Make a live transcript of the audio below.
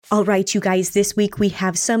All right, you guys, this week we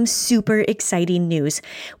have some super exciting news.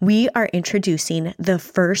 We are introducing the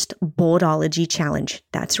first Boldology Challenge.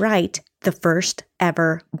 That's right, the first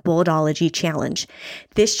ever Boldology Challenge.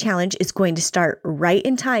 This challenge is going to start right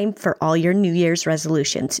in time for all your New Year's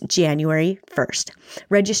resolutions, January 1st.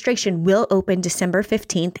 Registration will open December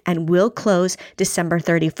 15th and will close December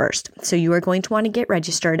 31st. So you are going to want to get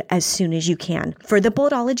registered as soon as you can. For the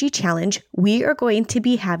Boldology Challenge, we are going to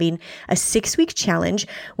be having a 6-week challenge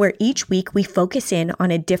where each week we focus in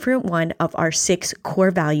on a different one of our 6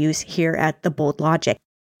 core values here at The Bold Logic.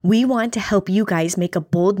 We want to help you guys make a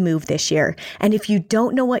bold move this year. And if you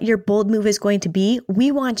don't know what your bold move is going to be,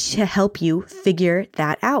 we want to help you figure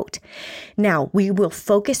that out. Now, we will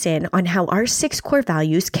focus in on how our 6 core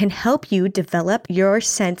values can help you develop your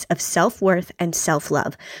sense of self-worth and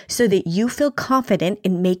self-love so that you feel confident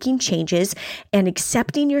in making changes and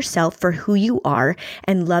accepting yourself for who you are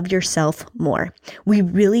and love yourself more. We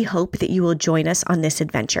really hope that you will join us on this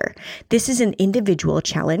adventure. This is an individual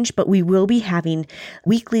challenge, but we will be having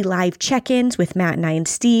weekly live check-ins with Matt and I and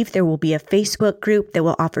Steve. There will be a Facebook group that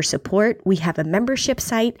will offer support. We have a membership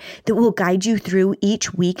site that will guide you through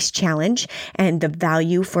each week's challenge and the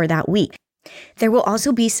value for that week. There will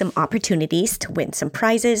also be some opportunities to win some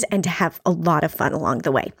prizes and to have a lot of fun along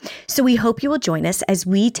the way. So we hope you will join us as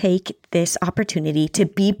we take this opportunity to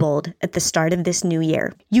be bold at the start of this new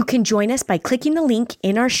year. You can join us by clicking the link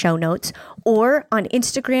in our show notes or on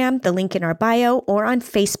Instagram, the link in our bio, or on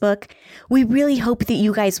Facebook. We really hope that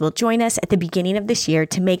you guys will join us at the beginning of this year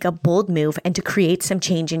to make a bold move and to create some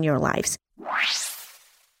change in your lives.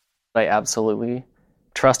 I absolutely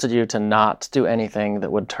trusted you to not do anything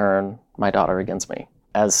that would turn my daughter against me,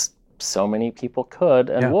 as so many people could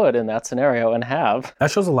and would in that scenario and have.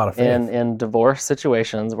 That shows a lot of faith. In divorce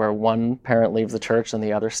situations where one parent leaves the church and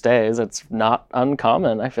the other stays, it's not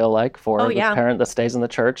uncommon, I feel like, for the parent that stays in the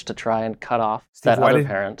church to try and cut off Steve, that other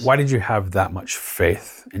parent. Why did you have that much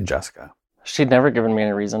faith in Jessica? She'd never given me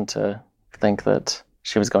any reason to think that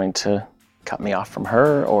she was going to cut me off from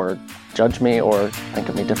her or judge me or think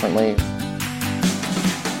of me differently.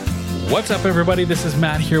 What's up, everybody? This is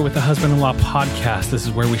Matt here with the Husband-in-Law Podcast. This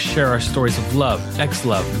is where we share our stories of love,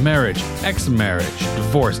 ex-love, marriage, ex-marriage,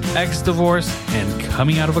 divorce, ex-divorce, and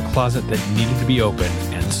coming out of a closet that needed to be opened,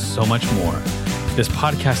 and so much more. This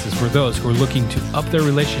podcast is for those who are looking to up their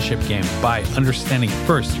relationship game by understanding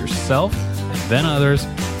first yourself and then others,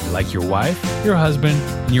 like your wife, your husband,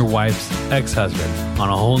 and your wife's ex-husband on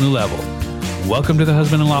a whole new level. Welcome to the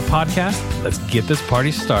Husband-in-Law Podcast. Let's get this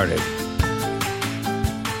party started.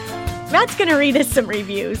 Matt's going to read us some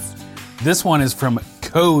reviews. This one is from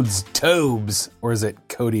Codes Tobes, or is it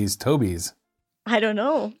Cody's Tobies? I don't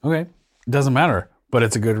know. Okay, it doesn't matter, but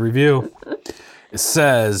it's a good review. It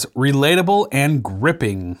says, relatable and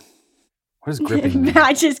gripping. What is gripping mean?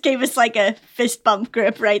 Matt just gave us like a fist bump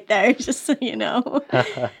grip right there, just so you know.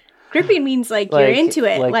 Gripping means like you're into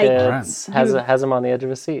it. Like has him on the edge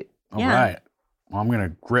of a seat. All right. Well, I'm going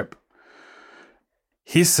to grip.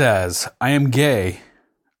 He says, I am gay.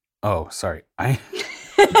 Oh, sorry.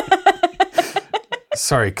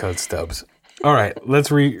 Sorry, Code Stubbs. All right,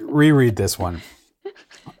 let's reread this one.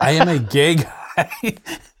 I am a gay guy.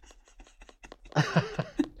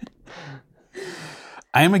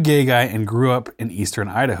 I am a gay guy and grew up in eastern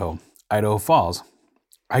Idaho Falls.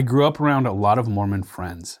 I grew up around a lot of Mormon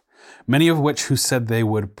friends, many of which who said they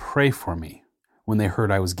would pray for me when they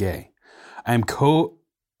heard I was gay. I am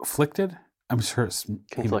conflicted. I'm sure it's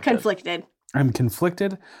conflicted. I'm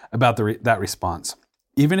conflicted about that response.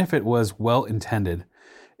 Even if it was well-intended,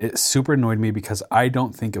 it super annoyed me because I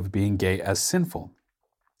don't think of being gay as sinful.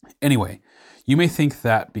 Anyway, you may think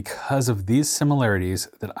that because of these similarities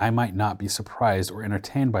that I might not be surprised or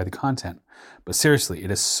entertained by the content, but seriously,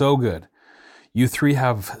 it is so good. You three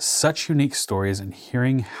have such unique stories, and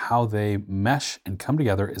hearing how they mesh and come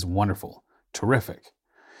together is wonderful. Terrific.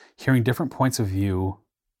 Hearing different points of view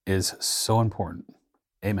is so important.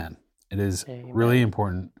 Amen. It is really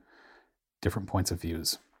important, different points of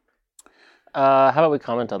views. How about we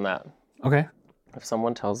comment on that? Okay. If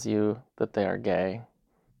someone tells you that they are gay,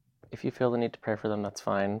 if you feel the need to pray for them, that's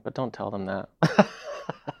fine, but don't tell them that.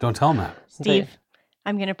 Don't tell them that. Steve,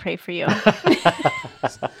 I'm going to pray for you.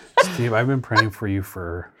 Steve, I've been praying for you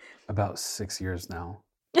for about 6 years now.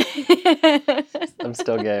 I'm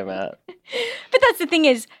still gay, Matt. But that's the thing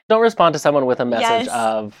is... Don't respond to someone with a message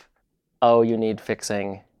of, oh, you need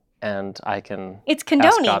fixing, and I can ask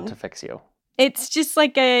God to fix you. It's just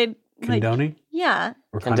like a... Condoning? Yeah.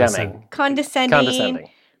 Or condemning. Condescending.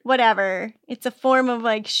 whatever. It's a form of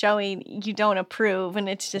like showing you don't approve, and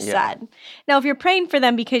it's just Yeah. sad. Now, if you're praying for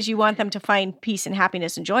them because you want them to find peace and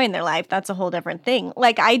happiness and joy in their life, that's a whole different thing.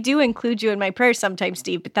 Like, I do include you in my prayers sometimes,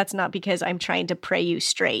 Steve, but that's not because I'm trying to pray you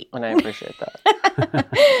straight. And I appreciate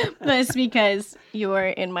that. That's because you are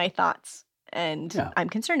in my thoughts, and Yeah. I'm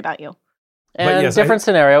concerned about you. And yes, different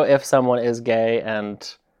scenario if someone is gay,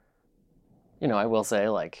 and I will say,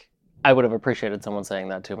 like, I would have appreciated someone saying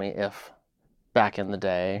that to me if back in the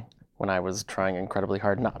day when I was trying incredibly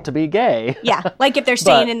hard not to be gay. Yeah, like if they're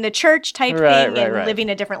staying in the church type thing and Right. living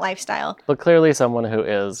a different lifestyle. But clearly someone who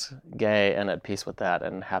is gay and at peace with that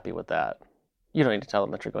and happy with that, you don't need to tell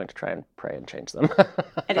them that you're going to try and pray and change them.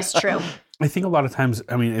 It is true. I think a lot of times,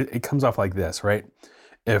 I mean, it comes off like this, right?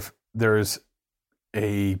 If there's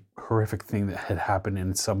a horrific thing that had happened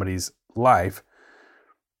in somebody's life,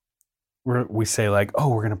 we say like, "Oh,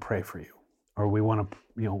 we're going to pray for you," or we want to,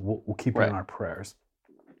 we'll keep you in our prayers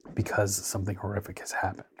because something horrific has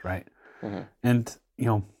happened, right? Mhm. And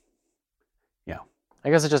I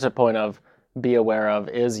guess it's just a point of be aware of,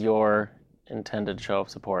 is your intended show of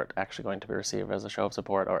support actually going to be received as a show of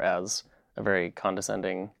support or as a very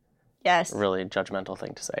condescending, Yes. really judgmental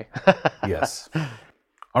thing to say? yes.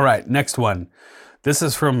 All right, next one. This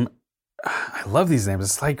is from, I love these names.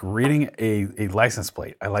 It's like reading a license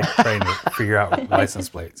plate. I like trying to figure out license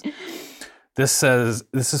plates. This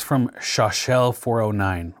is from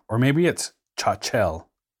Chachel409, or maybe it's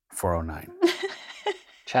Chachel409.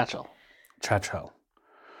 Chachel. Chachel.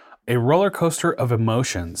 A roller coaster of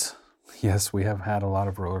emotions. Yes, we have had a lot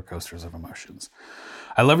of roller coasters of emotions.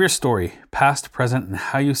 I love your story, past, present, and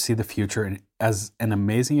how you see the future as an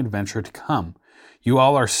amazing adventure to come. You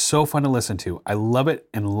all are so fun to listen to. I love it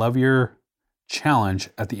and love your challenge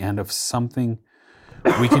at the end of something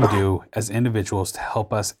we can do as individuals to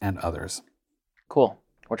help us and others. Cool.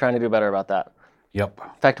 We're trying to do better about that. Yep.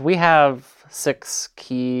 In fact, we have 6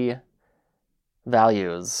 key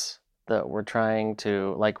values that we're trying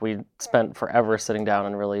to, like, we spent forever sitting down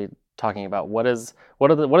and really talking about what is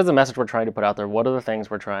the message we're trying to put out there? What are the things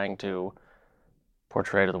we're trying to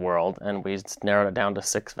portray to the world? And we narrowed it down to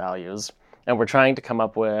 6 values. And we're trying to come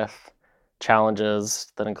up with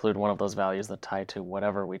challenges that include one of those values that tie to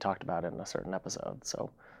whatever we talked about in a certain episode. So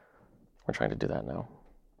we're trying to do that now.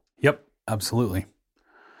 Yep, absolutely.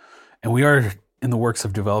 And we are in the works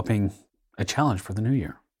of developing a challenge for the new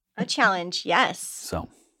year. A challenge, yes. So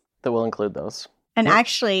That will include those. And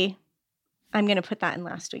actually, I'm going to put that in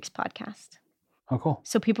last week's podcast. Oh, cool.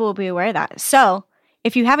 So people will be aware of that. So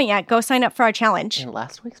if you haven't yet, go sign up for our challenge. In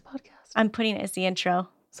last week's podcast? I'm putting it as the intro.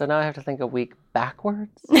 So now I have to think a week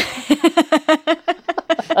backwards?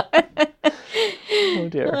 Oh,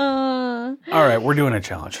 dear. All right, we're doing a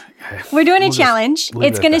challenge. We're doing a We'll just challenge. leave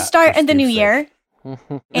It's it going at to that start for in the new Steve's year.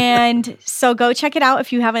 sake. And so go check it out.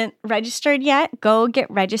 If you haven't registered yet, go get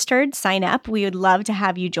registered, sign up. We would love to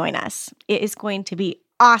have you join us. It is going to be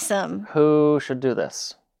awesome. Who should do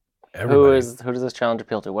this? Everybody. Who does this challenge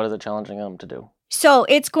appeal to? What is it challenging them to do? So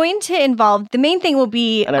it's going to involve, the main thing will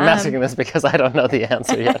be... And I'm asking this because I don't know the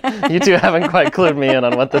answer yet. You two haven't quite clued me in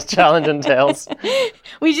on what this challenge entails.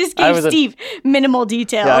 We just I gave was a- Steve minimal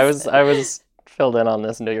details. Yeah, I was filled in on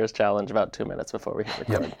this New Year's challenge about 2 minutes before we hit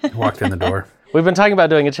record. Yep, walked in the door. We've been talking about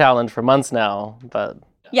doing a challenge for months now, but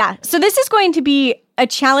Yeah. So this is going to be a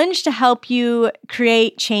challenge to help you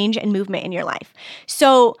create change and movement in your life.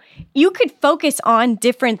 So you could focus on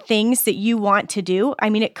different things that you want to do. I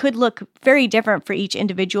mean, it could look very different for each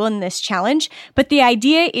individual in this challenge, but the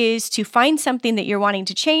idea is to find something that you're wanting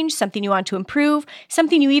to change, something you want to improve,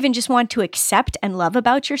 something you even just want to accept and love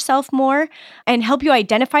about yourself more, and help you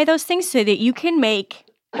identify those things so that you can make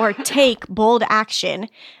or take bold action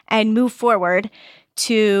and move forward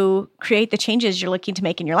to create the changes you're looking to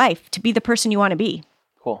make in your life, to be the person you want to be.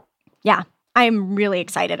 cool. Yeah, I'm really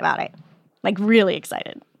excited about it. Like, really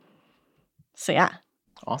excited. So, yeah.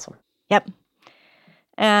 Awesome. Yep.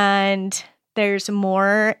 And there's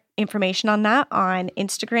more information on that on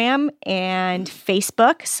Instagram and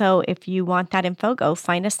Facebook. So, if you want that info, go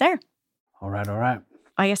find us there. All right.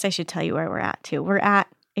 I guess I should tell you where we're at, too.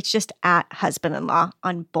 It's just at husband-in-law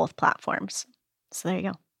on both platforms. So, there you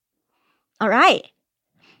go. All right.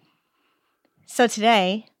 So,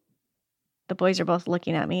 today, the boys are both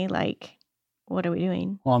looking at me like, what are we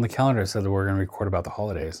doing? Well, on the calendar it said that we're going to record about the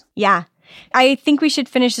holidays. Yeah. I think we should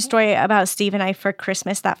finish the story about Steve and I for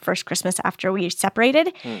Christmas, that first Christmas after we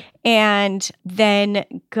separated, and then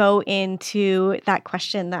go into that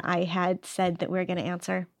question that I had said that we are going to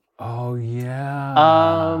answer. Oh,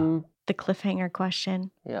 yeah. The cliffhanger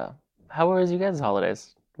question. Yeah. How was you guys'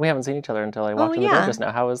 holidays? We haven't seen each other until I walked in the door yeah. just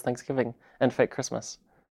now. How was Thanksgiving and fake Christmas?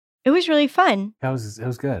 It was really fun. It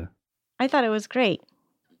was good. I thought it was great.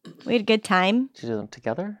 We had a good time. Did you do them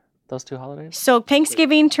together, those two holidays? So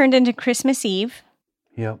Thanksgiving turned into Christmas Eve.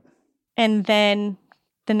 Yep. And then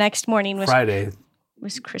the next morning was Friday.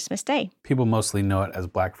 Was Christmas Day. People mostly know it as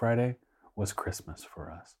Black Friday. Was Christmas for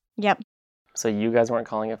us. Yep. So you guys weren't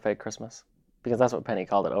calling it fake Christmas? Because that's what Penny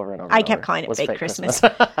called it over and over. I kept calling it fake Christmas.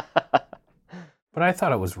 But I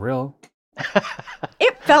thought it was real.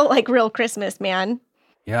 It felt like real Christmas, man.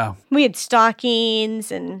 Yeah. We had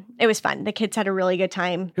stockings and it was fun. The kids had a really good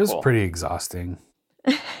time. It was Cool. pretty exhausting.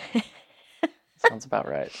 Sounds about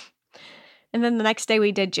right. And then the next day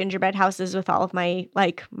we did gingerbread houses with all of my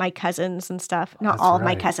cousins and stuff. Not That's all of my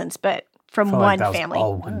right. cousins, but from Felt one like that was family.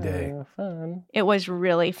 all one day. Fun. It was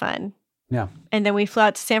really fun. Yeah. And then we flew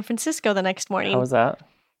out to San Francisco the next morning. How was that?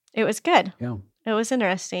 It was good. Yeah. It was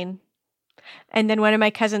interesting. And then one of my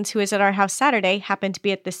cousins who was at our house Saturday happened to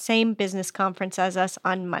be at the same business conference as us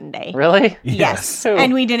on Monday. Really? Yes. Who?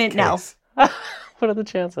 And we didn't know. Case. What are the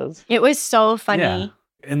chances? It was so funny. Yeah.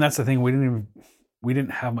 And that's the thing. We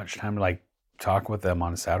didn't have much time to talk with them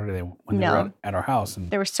on Saturday when they No. were at our house. And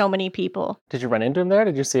There were so many people. Did you run into him there?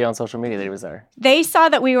 Did you see on social media that he was there? They saw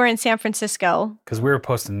that we were in San Francisco. because we were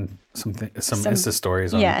posting some Insta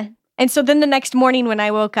stories on Yeah. And so then the next morning when I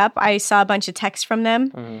woke up, I saw a bunch of texts from them.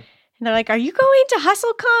 Mm-hmm. And they're like, "Are you going to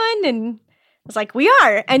HustleCon?" And I was like, "We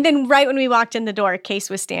are." And then right when we walked in the door, Case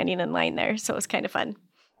was standing in line there. So it was kind of fun.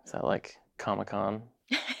 Is that like Comic-Con?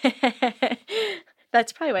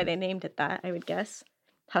 That's probably why they named it that, I would guess.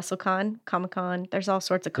 HustleCon, Comic-Con. There's all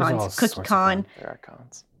sorts of There's all cons. sorts of CookieCon. There are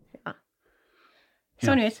cons. So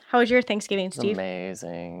Yeah. anyways, how was your Thanksgiving, It's Steve?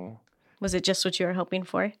 amazing. Was it just what you were hoping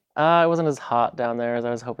for? It wasn't as hot down there as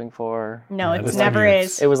I was hoping for. No, Yeah, it this never time of year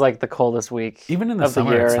is. It was like the coldest week Even in the of the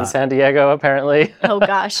summer, year it's in not. San Diego, apparently. Oh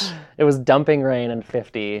gosh. It was dumping rain and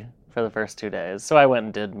 50 for the first 2 days. So I went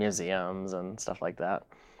and did museums and stuff like that.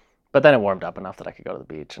 But then it warmed up enough that I could go to the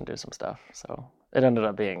beach and do some stuff. So it ended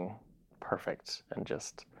up being perfect and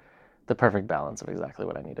just the perfect balance of exactly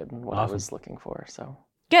what I needed and what I Awesome. was looking for. So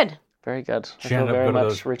Good. very good. I Did you feel end up very going to much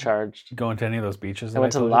those- recharged. Going to any of those beaches? I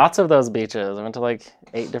went to told you? lots of those beaches. I went to like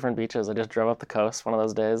 8 different beaches. I just drove up the coast one of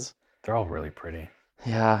those days. They're all really pretty.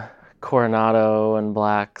 Yeah. Coronado and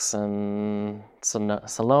Blacks and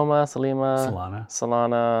Solana.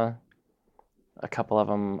 A couple of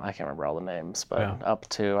them, I can't remember all the names, but Yeah. up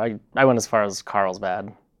to, I went as far as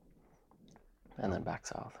Carlsbad and then back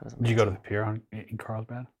south. It was Did you go to the amazing. pier in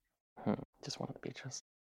Carlsbad? Just one of the beaches.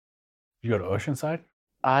 Did you go to Oceanside?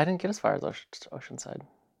 I didn't get as far as Oceanside.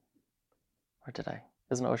 Or did I?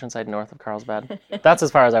 Isn't Oceanside north of Carlsbad? That's as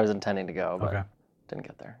far as I was intending to go, but Okay. didn't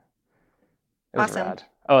get there. It was Awesome. rad.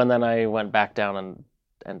 Oh, and then I went back down and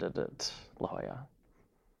ended at La Jolla.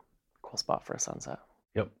 Cool spot for a sunset.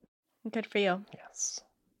 Yep. Good for you. Yes.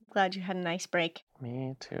 Glad you had a nice break.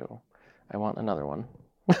 Me too. I want another one.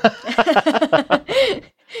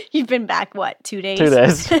 You've been back, what, 2 days? 2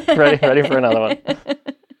 days. Ready for another one.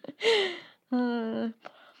 Uh, In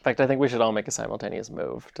fact, I think we should all make a simultaneous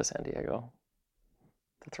move to San Diego.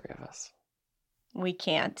 The 3 of us. we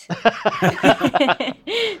can't.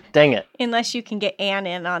 Dang it. Unless you can get Anne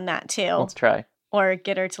in on that too. Let's try. Or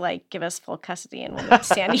get her to give us full custody and we'll move to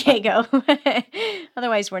San Diego.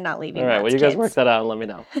 Otherwise, we're not leaving. All right. Well, you guys work that out and let me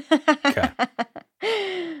know.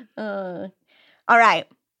 All right.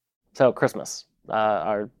 So, Christmas.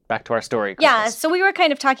 Back to our story. Yeah. Christmas. So we were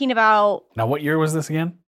kind of talking about, Now, what year was this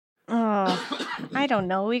again? I don't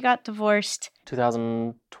know. We got divorced.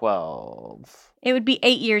 2012. It would be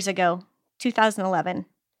 8 years ago, 2011.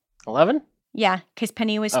 11? Yeah, because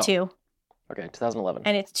Penny was Oh. 2, Okay, 2011.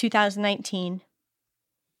 and it's 2019.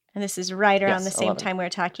 And this is right around Yes, the same 11. time we were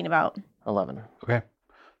talking about. 11. Okay.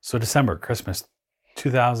 So December, Christmas,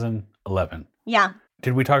 2011. Yeah.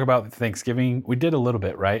 Did we talk about Thanksgiving? We did a little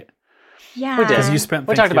bit, right? Yeah. We did. Because you spent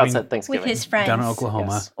We talked about Thanksgiving Thanksgiving. with his friends. down in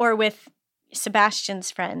Oklahoma. Yes. Or with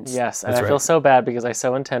Sebastian's friends. Yes, and That's I feel right. so bad because I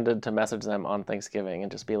so intended to message them on Thanksgiving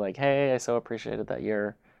and just be like, hey, I so appreciated that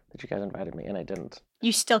year that you guys invited me, and I didn't.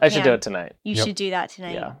 You still can. I should do it tonight. You Yep. should do that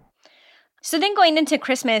tonight. Yeah. So then going into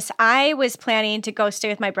Christmas, I was planning to go stay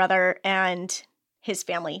with my brother and his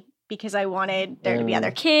family because I wanted there to be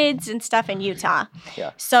other kids and stuff in Utah.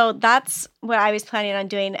 Yeah. So that's what I was planning on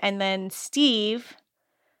doing. And then Steve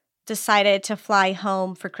decided to fly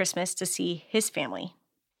home for Christmas to see his family.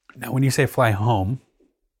 Now, when you say fly home,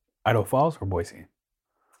 Idaho Falls or Boise?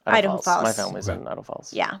 Idaho Falls. My family's Okay. in Idaho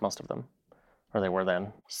Falls. Yeah. Most of them. Or they were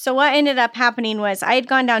then. So what ended up happening was I had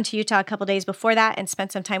gone down to Utah a couple days before that and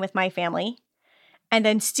spent some time with my family. And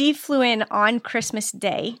then Steve flew in on Christmas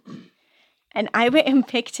Day. And I went and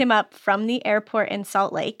picked him up from the airport in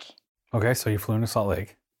Salt Lake. Okay, so you flew into Salt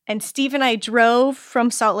Lake. And Steve and I drove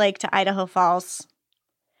from Salt Lake to Idaho Falls.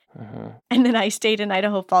 Mm-hmm. And then I stayed in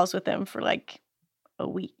Idaho Falls with him for like a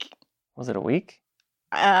week. Was it a week?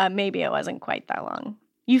 Maybe it wasn't quite that long.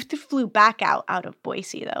 You flew back out of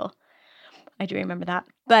Boise, though. I do remember that.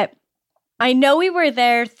 But I know we were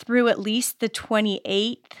there through at least the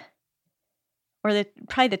 28th or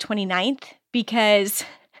probably the 29th because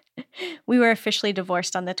we were officially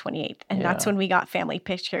divorced on the 28th. And that's when we got family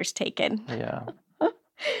pictures taken. Yeah.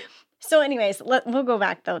 So anyways, we'll go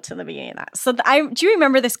back, though, to the beginning of that. So do you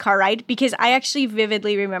remember this car ride? Because I actually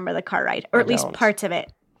vividly remember the car ride, or at least parts of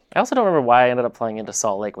it. I also don't remember why I ended up flying into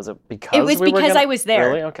Salt Lake. Was it because it was because I was there?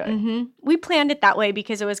 Really? Okay. Mm-hmm. We planned it that way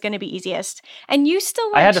because it was going to be easiest. And you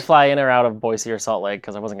still I had to fly in or out of Boise or Salt Lake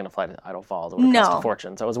because I wasn't going to fly to Idaho Falls. It would have cost a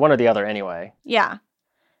fortune. So it was one or the other anyway. Yeah.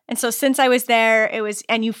 And so since I was there,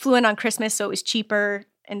 and you flew in on Christmas, so it was cheaper.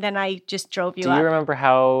 And then I just drove you up. Do you remember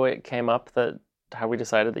how it came up how we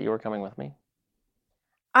decided that you were coming with me?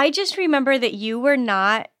 I just remember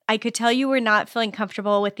that I could tell you were not feeling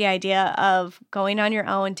comfortable with the idea of going on your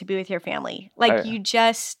own to be with your family. Like you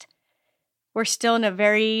just were still in a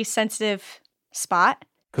very sensitive spot.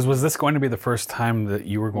 Because was this going to be the first time that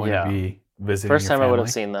you were going to be visiting First your time family? I would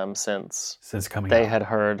have seen them since coming they out. had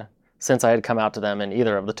heard, since I had come out to them in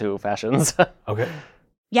either of the two fashions. Okay.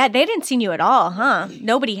 Yeah, they didn't seen you at all, huh?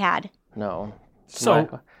 Nobody had. No.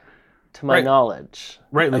 To my Right. knowledge.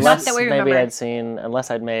 Right. Unless that we maybe remember.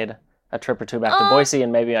 unless I'd made a trip or two back to Boise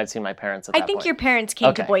and maybe I'd seen my parents at that I think point. your parents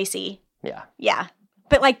came to Boise. Yeah. Yeah.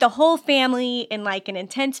 But like the whole family in like an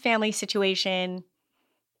intense family situation,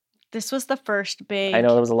 this was the first big I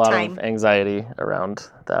know there was a lot time. of anxiety around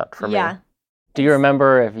that for me. Yeah. Do you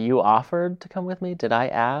remember if you offered to come with me? Did I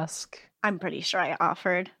ask? I'm pretty sure I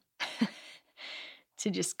offered to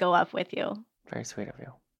just go up with you. Very sweet of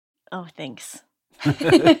you. Oh, thanks. I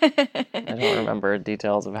don't remember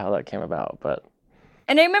details of how that came about, but...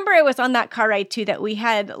 And I remember it was on that car ride, too, that we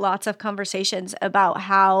had lots of conversations about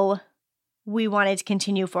how we wanted to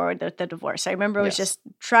continue forward with the divorce. I remember it was just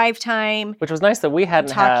drive time. Which was nice that we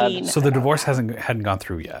hadn't talking. So the divorce hadn't gone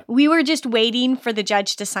through yet. We were just waiting for the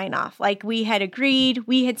judge to sign off. Like, we had agreed,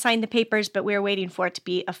 we had signed the papers, but we were waiting for it to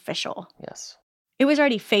be official. Yes. It was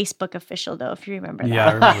already Facebook official, though, if you remember that. Yeah,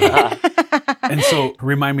 I remember that. And so,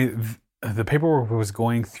 remind me, the paperwork was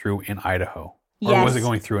going through in Idaho? Or Yes. was it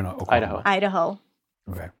going through in Oklahoma? Idaho.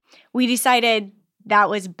 Okay. We decided that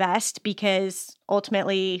was best because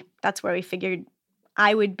ultimately that's where we figured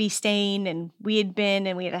I would be staying and we had been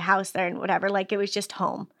and we had a house there and whatever. Like, it was just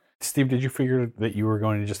home. Steve, did you figure that you were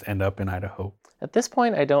going to just end up in Idaho? At this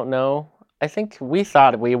point, I don't know. I think we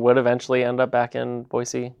thought we would eventually end up back in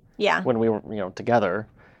Boise. Yeah. When we were, together.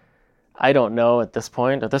 I don't know at this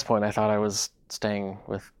point. At this point, I thought I was staying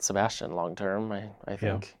with Sebastian long term. I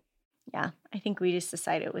think. Yeah. I think we just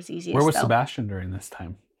decided it was easiest. Where was though. Sebastian during this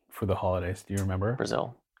time for the holidays? Do you remember?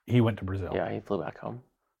 Brazil. He went to Brazil. Yeah, he flew back home.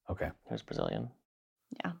 Okay. He was Brazilian.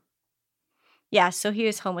 Yeah. Yeah. So he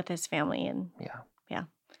was home with his family and Yeah.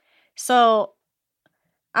 So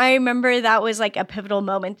I remember that was like a pivotal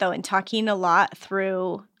moment though in talking a lot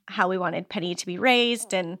through how we wanted Penny to be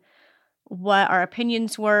raised and what our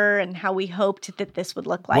opinions were and how we hoped that this would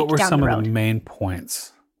look like what were down some the road. of the main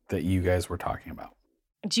points that you guys were talking about?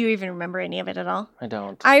 Do you even remember any of it at all? I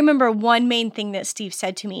don't. I remember one main thing that Steve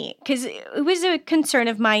said to me, because it was a concern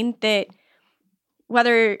of mine that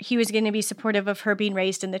whether he was going to be supportive of her being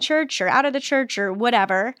raised in the church or out of the church or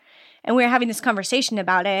whatever. And we were having this conversation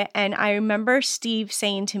about it. And I remember Steve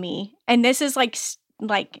saying to me, and this is like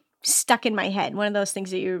stuck in my head, one of those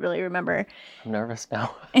things that you really remember. I'm nervous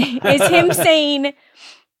now. Is him saying,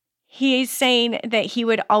 he's saying that he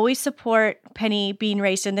would always support Penny being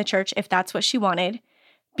raised in the church if that's what she wanted,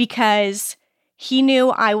 because he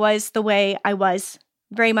knew I was the way I was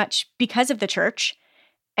very much because of the church,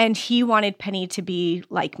 and he wanted Penny to be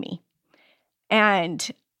like me. And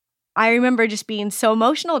I remember just being so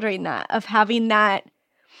emotional during that, of having that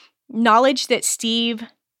knowledge that Steve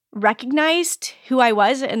recognized who I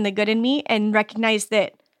was and the good in me, and recognized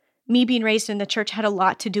that me being raised in the church had a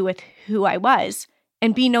lot to do with who I was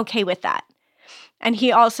and being okay with that. And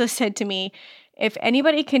he also said to me, if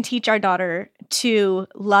anybody can teach our daughter to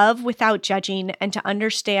love without judging and to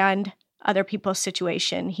understand other people's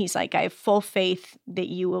situation, he's like, I have full faith that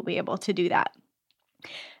you will be able to do that.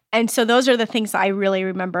 And so those are the things I really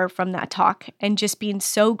remember from that talk, and just being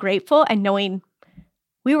so grateful and knowing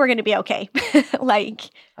we were going to be okay.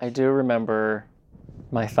 I do remember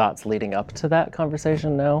my thoughts leading up to that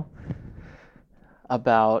conversation now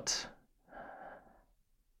about,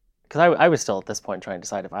 because I was still at this point trying to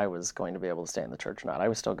decide if I was going to be able to stay in the church or not. I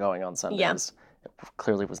was still going on Sundays. Yeah. It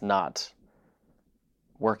clearly was not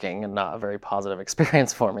working and not a very positive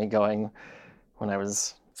experience for me going when I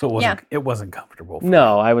was... So it wasn't comfortable for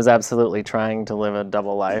No, I was absolutely trying to live a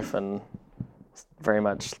double life and very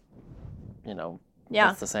much,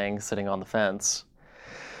 what's the saying, sitting on the fence.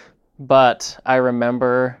 But I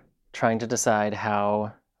remember trying to decide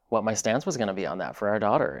what my stance was going to be on that for our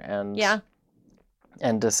daughter,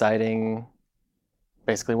 and deciding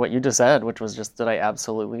basically what you just said, which was just that I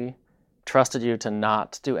absolutely trusted you to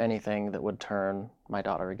not do anything that would turn my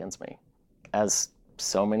daughter against me, as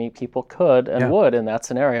so many people could and would in that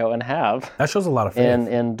scenario and have. That shows a lot of faith.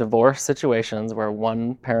 In divorce situations where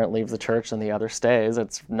one parent leaves the church and the other stays,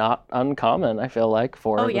 it's not uncommon, I feel like,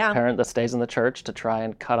 for the parent that stays in the church to try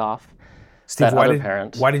and cut off Steve, that other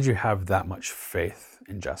parent. Why did you have that much faith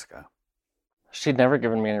in Jessica? She'd never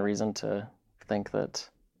given me any reason to think that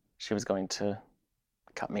she was going to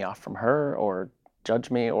cut me off from her or judge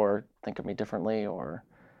me or think of me differently,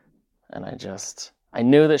 and I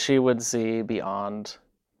knew that she would see beyond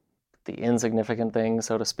the insignificant things,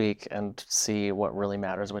 so to speak, and see what really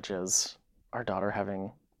matters, which is our daughter having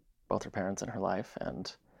both her parents in her life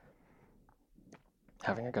and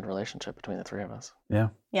having a good relationship between the three of us. Yeah.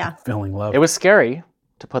 Yeah. Feeling love. It was scary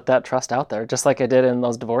to put that trust out there, just like I did in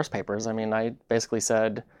those divorce papers. I mean, I basically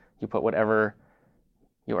said, you put whatever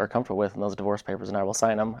you are comfortable with in those divorce papers and I will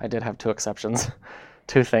sign them. I did have 2 exceptions,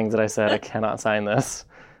 2 things that I said, I cannot sign this,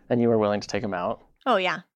 and you were willing to take them out. Oh,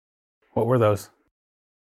 yeah. What were those?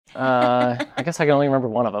 I guess I can only remember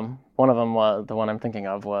one of them. One of them, the one I'm thinking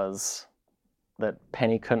of, was that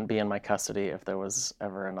Penny couldn't be in my custody if there was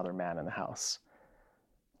ever another man in the house.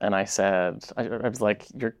 And I said, I was like,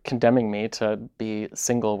 you're condemning me to be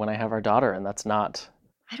single when I have our daughter, and that's not...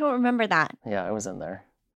 I don't remember that. Yeah, it was in there.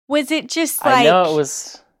 Was it just like... I know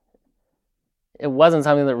it wasn't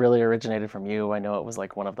something that really originated from you. I know it was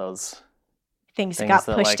like one of those... Things got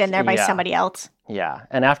pushed in there by somebody else. Yeah.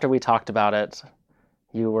 And after we talked about it,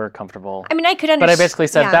 you were comfortable. I mean, I could understand. But I basically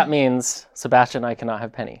said, that means Sebastian and I cannot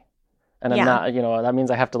have Penny. And I'm not, that means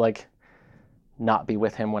I have to not be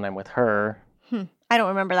with him when I'm with her. I don't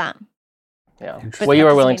remember that. Yeah. Well, you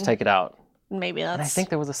were willing to take it out. Maybe that's... And I think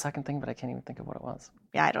there was a second thing, but I can't even think of what it was.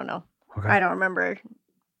 Yeah, I don't know. Okay. I don't remember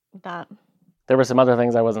that. There were some other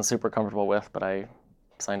things I wasn't super comfortable with, but I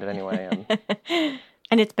signed it anyway. And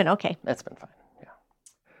and it's been okay. It's been fine.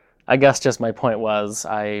 I guess just my point was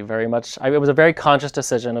it was a very conscious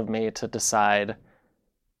decision of me to decide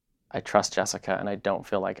I trust Jessica and I don't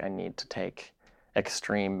feel like I need to take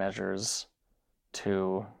extreme measures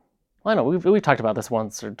to, I don't know, we've talked about this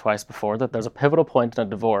once or twice before, that there's a pivotal point in a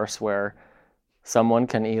divorce where someone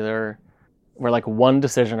can where one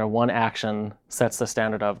decision or one action sets the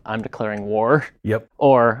standard of I'm declaring war. Yep.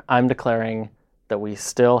 Or I'm declaring that we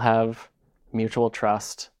still have mutual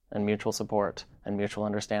trust and mutual support and mutual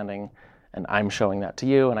understanding, and I'm showing that to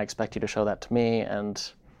you, and I expect you to show that to me,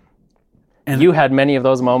 and you had many of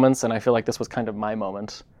those moments, and I feel like this was kind of my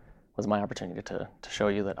moment, was my opportunity to show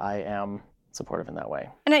you that I am supportive in that way.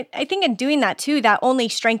 And I think in doing that too, that only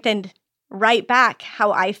strengthened right back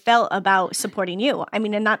how I felt about supporting you. I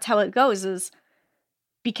mean, and that's how it goes, is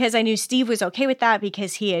because I knew Steve was okay with that,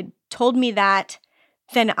 because he had told me that,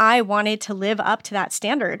 then I wanted to live up to that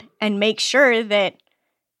standard and make sure that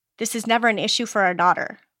this is never an issue for our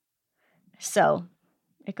daughter. So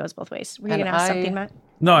it goes both ways. Were you going to ask something, Matt?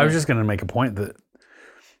 No, I was just going to make a point that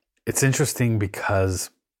it's interesting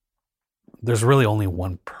because there's really only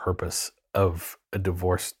one purpose of a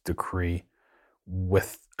divorce decree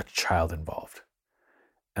with a child involved.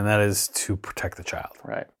 And that is to protect the child.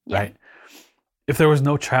 Right. Yeah. Right? If there was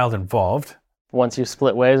no child involved... Once you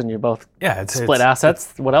split ways and you both split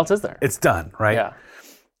assets, what else is there? It's done, right? Yeah.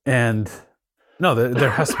 And... No, there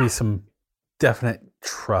has to be some definite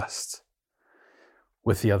trust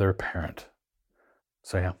with the other parent.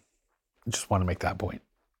 So, yeah, I just want to make that point.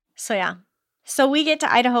 So, yeah. So we get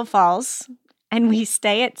to Idaho Falls and we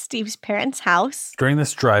stay at Steve's parents' house. During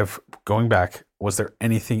this drive, going back, was there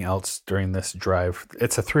anything else during this drive?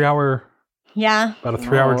 It's a 3-hour... Yeah. About a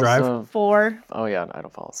 3-hour drive? 4. Oh, yeah, Idaho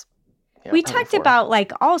Falls. Yeah, we talked 4.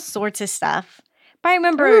 about, all sorts of stuff. But I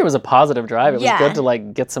remember... it was a positive drive. It was good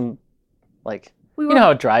to, get some... you know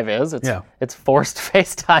how a drive is. It's forced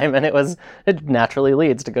FaceTime, and it naturally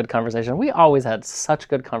leads to good conversation. We always had such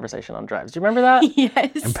good conversation on drives. Do you remember that?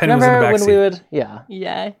 Yes. And Penny was in the back seat.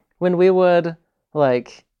 Yeah. When we would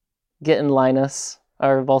get in Linus,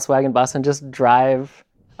 our Volkswagen bus, and just drive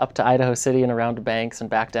up to Idaho City and around to Banks and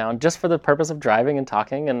back down, just for the purpose of driving and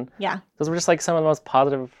talking. And those were just some of the most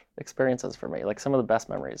positive experiences for me, some of the best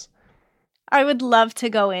memories. I would love to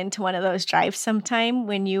go into one of those drives sometime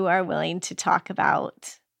when you are willing to talk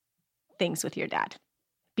about things with your dad.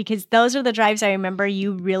 because those are the drives I remember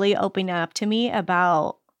you really opening up to me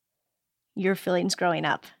about your feelings growing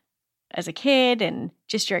up as a kid and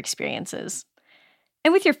just your experiences.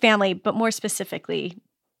 And with your family, but more specifically,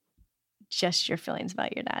 just your feelings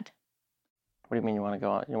about your dad. What do you mean you want to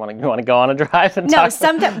go on? You want to go on a drive and No, talk?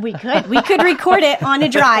 sometimes we could record it on a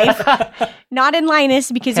drive, not in Linus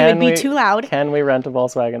because it would be too loud. Can we rent a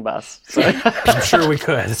Volkswagen bus? So, I'm sure we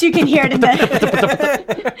could. So you can hear it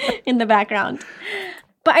in the background.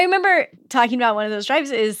 But I remember talking about one of those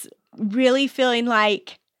drives is really feeling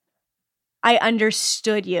like I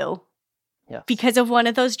understood you yes. because of one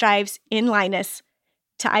of those drives in Linus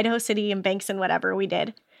to Idaho City and Banks and whatever we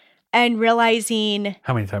did, and realizing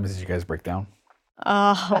How many times did you guys break down?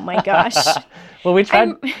 oh my gosh. Well, we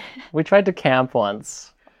tried to camp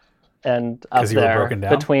once, and up 'Cause you were there broken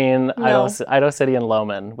down? between No. Idaho City and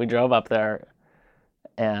Lowman, we drove up there,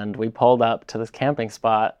 and we pulled up to this camping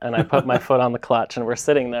spot, and I put my foot on the clutch, and we're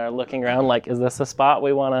sitting there looking around like, is this a spot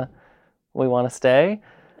we wanna stay?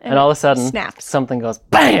 And all of a sudden, snapped. something goes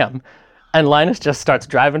bam, and Linus just starts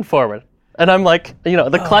driving forward, and I'm like,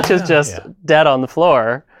 the clutch is just dead on the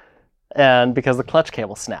floor. And because the clutch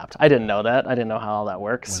cable snapped. I didn't know that. I didn't know how all that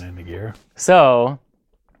works. Went into gear. So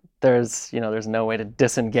there's no way to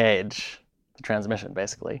disengage the transmission,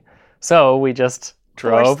 basically. So we just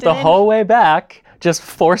drove Forced the it in. whole way back, just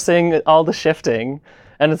forcing all the shifting.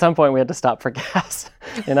 And at some point we had to stop for gas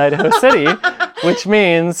in Idaho City, which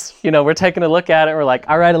means, we're taking a look at it. We're like,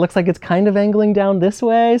 all right, it looks like it's kind of angling down this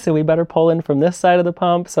way. So we better pull in from this side of the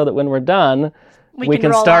pump so that when we're done, we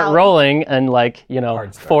can roll start out. rolling and like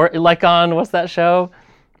on what's that show?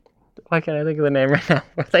 Why can't I think of the name right now?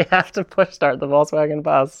 Where they have to push start the Volkswagen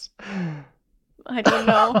bus. I don't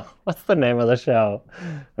know. What's the name of the show?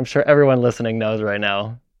 I'm sure everyone listening knows right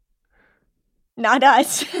now. Not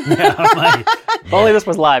us. Yeah, I'm like, If only this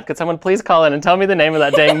was live. Could someone please call in and tell me the name of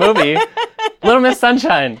that dang movie? Little Miss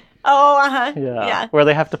Sunshine. Oh, uh-huh. Yeah. Where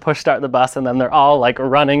they have to push start the bus and then they're all like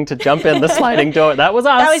running to jump in the sliding door. That was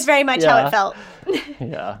us. That was very much how it felt.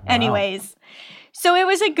 Yeah. Anyways, so it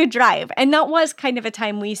was a good drive. And that was kind of a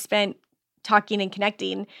time we spent talking and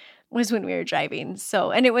connecting was when we were driving.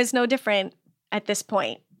 So, and it was no different at this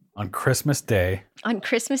point. on Christmas Day, On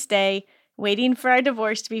Christmas Day, waiting for our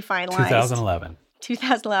divorce to be finalized.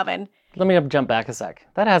 2011. Let me jump back a sec.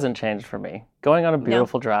 That hasn't changed for me. Going on a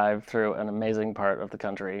beautiful drive through an amazing part of the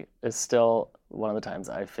country is still one of the times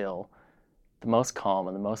I feel the most calm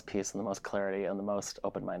and the most peace and the most clarity and the most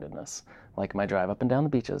open-mindedness. Like my drive up and down the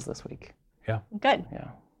beaches this week. Yeah. Good. Yeah.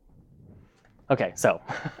 Okay, so.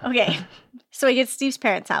 Okay. So we get to Steve's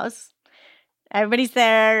parents' house. Everybody's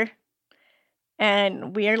there.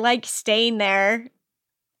 And we're like staying there.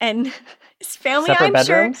 And his family, Separate I'm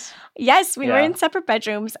bedrooms? sure. Yes, we were Yeah. in separate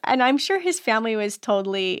bedrooms. And I'm sure his family was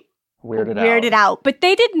totally Weirded out. But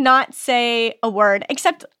they did not say a word,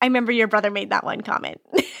 except I remember your brother made that one comment.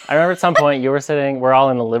 I remember at some point we're all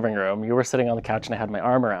in the living room. You were sitting on the couch and I had my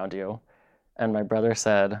arm around you. And my brother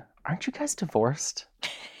said, "Aren't you guys divorced?"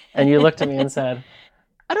 And you looked at me and said,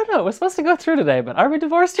 "I don't know. It was supposed to go through today, but are we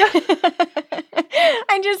divorced yet?"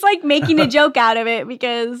 I'm just like making a joke out of it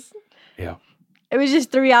because it was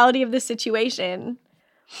just the reality of the situation.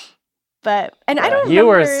 But, and I don't You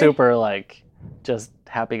remember. were super like just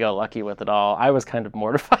happy-go-lucky with it all. I was kind of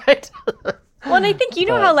mortified. Well, and I think you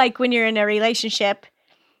know how like when you're in a relationship,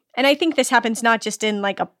 and I think this happens not just in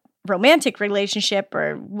like a romantic relationship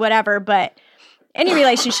or whatever, but any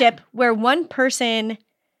relationship where one person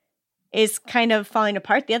is kind of falling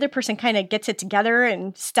apart, the other person kind of gets it together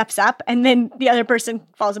and steps up, and then the other person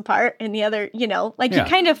falls apart, and the other, you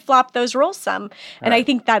kind of flop those roles some. And I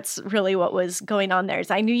think that's really what was going on there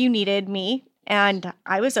is I knew you needed me, and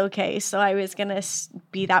I was okay, so I was going to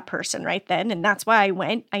be that person right then, and that's why I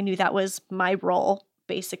went. I knew that was my role,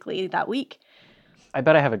 basically, that week. I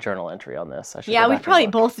bet I have a journal entry on this. I should Yeah, go we back and probably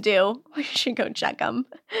look. both do. We should go check them.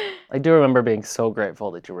 I do remember being so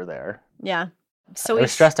grateful that you were there. Yeah. So I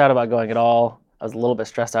was stressed out about going at all. I was a little bit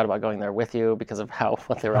stressed out about going there with you because of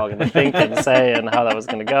what they were all going to think and say and how that was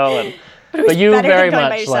going to go. But you better than very going by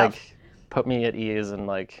much yourself. like put me at ease and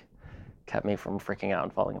like kept me from freaking out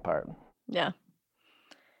and falling apart. Yeah.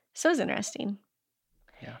 So it was interesting.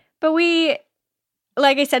 Yeah. But we,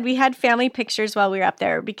 like I said, we had family pictures while we were up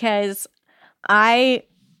there because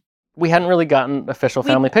we hadn't really gotten official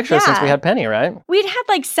family pictures since we had Penny, right? we'd had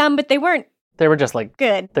like some, but they weren't They were just like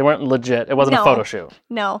good. They weren't legit. It wasn't a No. photo shoot.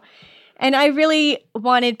 No. And I really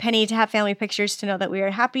wanted Penny to have family pictures to know that we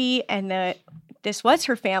were happy and that this was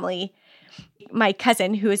her family. My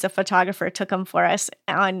cousin, who is a photographer, took them for us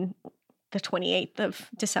on the 28th of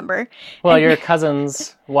December. Well, And- your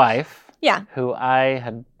cousin's wife Yeah. who I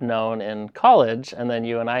had known in college, and then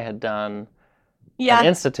you and I had done an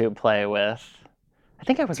institute play with. I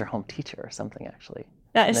think I was her home teacher or something, actually.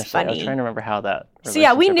 That is initially. funny. I was trying to remember how that. So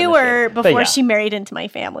yeah, we knew her initiated. before she married into my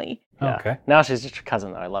family. Yeah. Okay. Now she's just your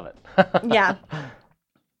cousin, though. I love it. Yeah.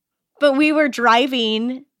 But we were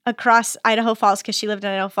driving across Idaho Falls, because she lived in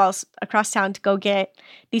Idaho Falls, across town to go get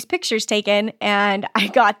these pictures taken, and I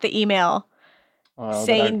got the email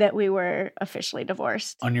saying that we were officially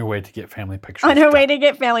divorced. On your way to get family pictures. On her way to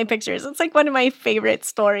get family pictures. It's like one of my favorite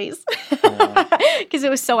stories because it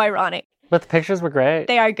was so ironic. But the pictures were great.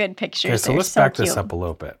 They are good pictures. Okay, so They're let's back cute. this up a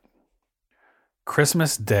little bit.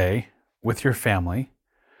 Christmas Day with your family.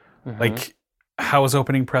 Like, how was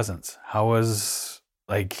opening presents? How was,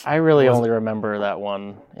 like... I really only remember that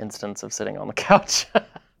one instance of sitting on the couch.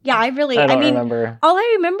 Yeah, I don't remember. All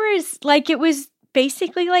I remember is, like, it was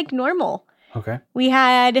basically like normal. Okay. We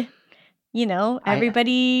had,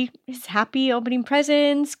 everybody is happy opening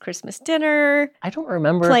presents, Christmas dinner. I don't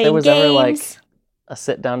remember playing if there was games. ever, like, a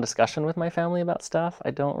sit-down discussion with my family about stuff.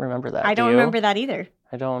 I don't remember that. I don't remember that either.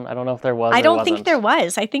 I don't know if there was. I or don't think wasn't. there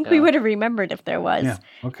was. I think we would have remembered if there was. Yeah.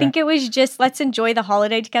 I Okay. think it was just, let's enjoy the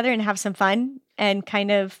holiday together and have some fun and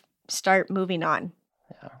kind of start moving on.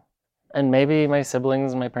 Yeah. And maybe my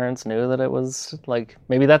siblings, my parents knew that it was like,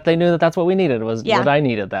 maybe that they knew that that's what we needed, was what I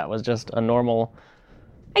needed. That was just a normal.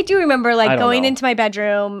 I do remember like I don't going know. into my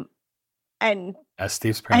bedroom and At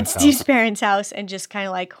Steve's at parents' Steve's house. parents' house and just kind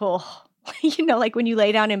of like, oh, like when you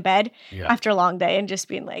lay down in bed Yeah. after a long day and just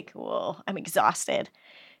being like, whoa, I'm exhausted.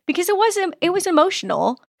 Because it was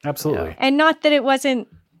emotional, Absolutely. and not that it wasn't,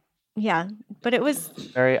 but it was,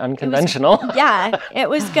 Very unconventional. it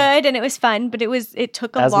was good and it was fun, but it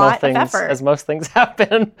took a lot of effort. As most things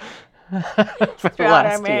happen for the Throughout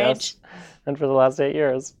our last marriage. and for the last 8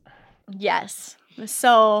 years. Yes.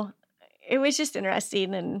 So it was just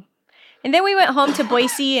interesting. And then we went home to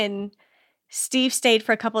Boise and Steve stayed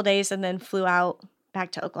for a couple days and then flew out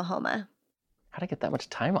back to Oklahoma. How'd I get that much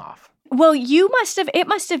time off? Well, you must have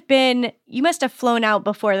flown out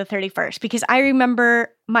before the 31st, because I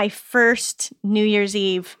remember my first New Year's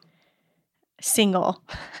Eve single.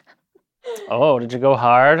 Oh, did you go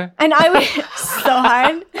hard? And I was so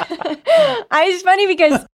hard. It's funny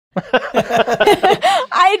because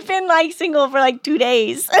I'd been like single for like 2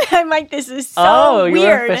 days. I'm like, this is so weird. You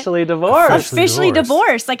were officially divorced. Officially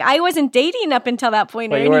divorced. Like, I wasn't dating up until that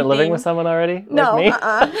point. But you weren't living with someone already? No. Like me?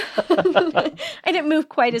 I didn't move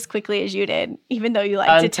quite as quickly as you did, even though you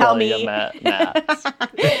like to tell me. You met Matt.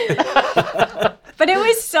 But it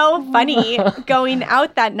was so funny going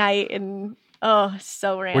out that night and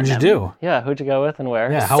so random. What'd you do? Yeah, who'd you go with and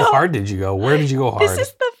where? Yeah, how hard did you go? Where did you go hard? This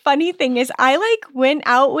is the funny thing is I like went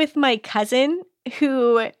out with my cousin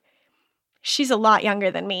who she's a lot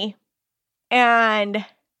younger than me. And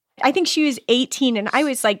I think she was 18 and I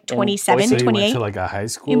was like 27, so you 28. went to like a high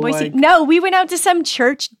school? In Boise. Like? No, we went out to some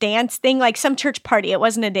church dance thing, like some church party. It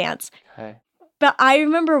wasn't a dance. Okay. But I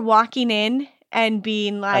remember walking in and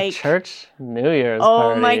being like, a church New Year's oh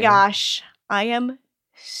party. my gosh, I am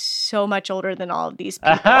so much older than all of these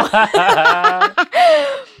people.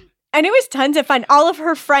 And it was tons of fun. All of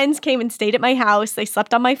her friends came and stayed at my house. They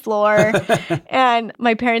slept on my floor. And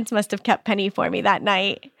my parents must have kept penny for me that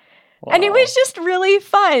night. Wow. And it was just really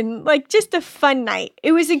fun. Like, just a fun night.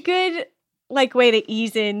 It was a good, like, way to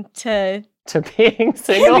ease into being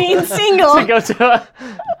single. being single. To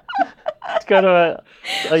go to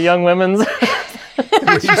a young women's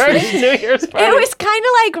church New Year's party. It was kind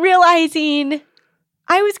of like realizing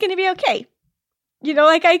I was going to be okay.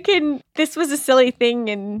 Like this was a silly thing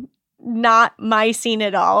and not my scene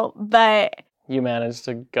at all, but you managed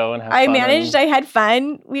to go and have fun. I had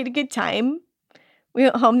fun. We had a good time. We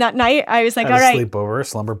went home that night. I was like, all right. Sleepover,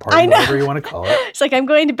 slumber party, whatever you want to call it. It's like, I'm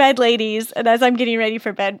going to bed, ladies. And as I'm getting ready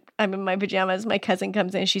for bed, I'm in my pajamas. My cousin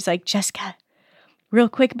comes in. She's like, Jessica, real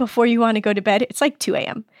quick before you want to go to bed, it's like 2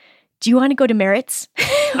 a.m. Do you want to go to Merritt's?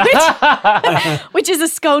 Which is a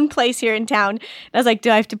scone place here in town. And I was like, do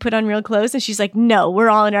I have to put on real clothes? And she's like, no, we're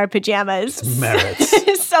all in our pajamas. It's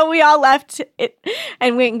Merritt's. So we all left it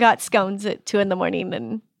and went and got scones at 2 a.m.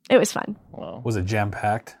 and it was fun. Wow. Was it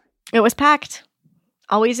jam-packed? It was packed.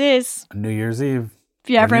 Always is. New Year's Eve. If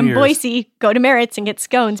you're ever in Boise, go to Merritt's and get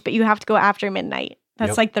scones, but you have to go after midnight.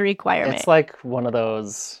 That's like the requirement. It's like one of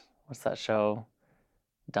those, what's that show?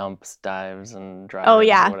 Dumps, dives, and drives. Oh,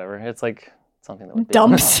 yeah. Or whatever. It's like something that would be.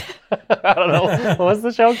 Dumps. I don't know. What was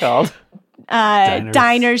the show called?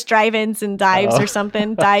 Diners, drive-ins, and dives or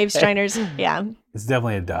something. Dives, diners. Yeah. It's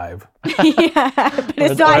definitely a dive. Yeah, but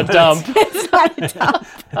it's Or not a dump. It's not a dump.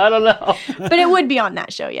 I don't know. But it would be on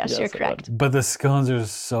that show. Yes, Yes, you're it correct. But the scones are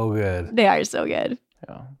so good. They are so good.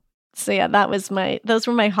 Yeah. So yeah, those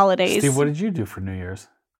were my holidays. Steve, what did you do for New Year's?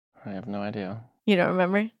 I have no idea. You don't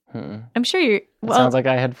remember? Mm-mm. I'm sure you're. It sounds like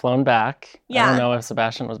I had flown back. Yeah. I don't know if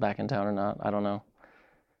Sebastian was back in town or not. I don't know.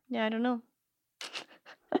 Yeah, I don't know.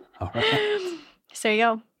 All right. So there you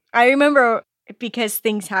go. I remember because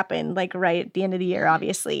things happened like right at the end of the year,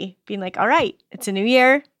 obviously, being like, all right, it's a new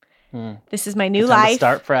year. This is my new Time to life.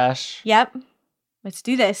 start fresh. Yep. Let's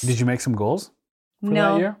do this. Did you make some goals for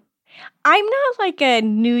No. that year? I'm not like a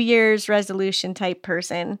New Year's resolution type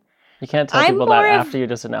person. You can't tell I'm people that more of- after you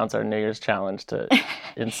just announced our New Year's challenge to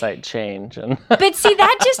incite change. And But see,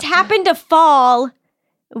 that just happened to fall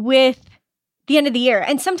with the end of the year.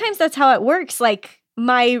 And sometimes that's how it works. Like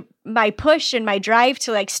my push and my drive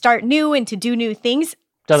to like start new and to do new things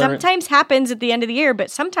sometimes happens at the end of the year, but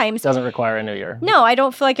sometimes doesn't require a new year. No, I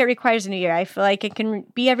don't feel like it requires a new year. I feel like it can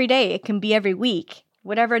be every day. It can be every week,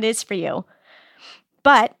 whatever it is for you.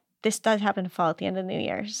 But this does happen to fall at the end of the new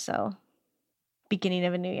year. So beginning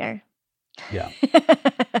of a new year. Yeah.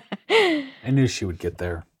 I knew she would get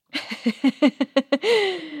there.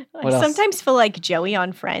 I sometimes feel like Joey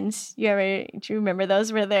on Friends. Do you remember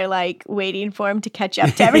those where they're like waiting for him to catch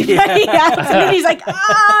up to everybody else? And he's like,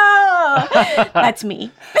 oh, that's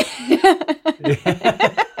me.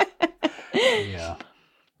 Yeah.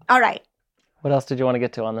 All right. What else did you want to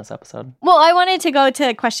get to on this episode? Well, I wanted to go to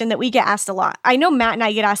a question that we get asked a lot. I know Matt and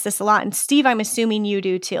I get asked this a lot, and Steve, I'm assuming you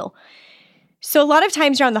do too. So a lot of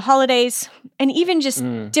times around the holidays and even just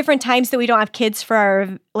different times that we don't have kids for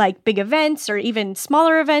our like big events or even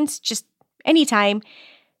smaller events, just anytime,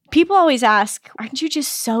 people always ask, aren't you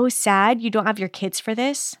just so sad you don't have your kids for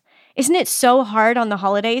this? Isn't it so hard on the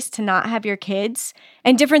holidays to not have your kids?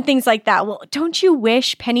 And different things like that. Well, don't you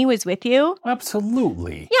wish Penny was with you?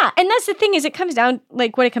 Absolutely. Yeah. And that's the thing is it comes down,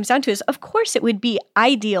 like what it comes down to is, of course, it would be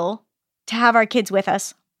ideal to have our kids with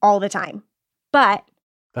us all the time. But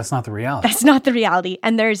that's not the reality. that's not the reality.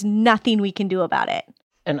 And there's nothing we can do about it.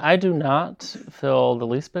 And I do not feel the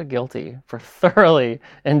least bit guilty for thoroughly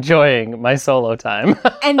enjoying my solo time.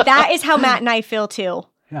 And that is how Matt and I feel too.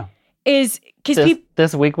 Yeah. Is because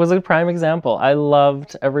this week was a prime example. I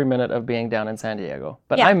loved every minute of being down in San Diego,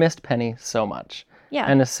 but Yeah. I missed Penny so much. Yeah.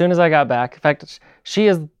 And as soon as I got back, in fact, she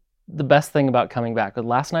is the best thing about coming back.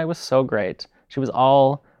 Last night was so great. She was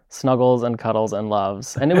all snuggles and cuddles and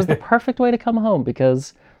loves. And it was the perfect way to come home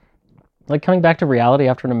because like coming back to reality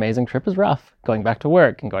after an amazing trip is rough. Going back to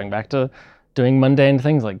work and going back to doing mundane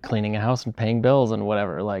things like cleaning a house and paying bills and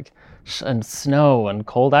whatever, like and snow and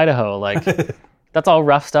cold Idaho, like that's all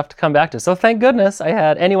rough stuff to come back to. So thank goodness I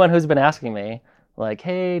had anyone who's been asking me like,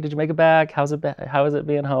 hey, did you make it back? How is it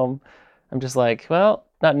being home? I'm just like, well,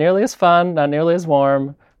 not nearly as fun, not nearly as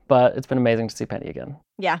warm, but it's been amazing to see Penny again.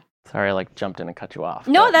 Yeah. Sorry, I like jumped in and cut you off.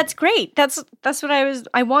 No, but that's great. That's what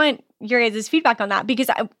I want your guys' feedback on that because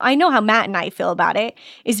I know how Matt and I feel about it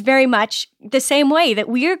is very much the same way that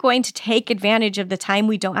we are going to take advantage of the time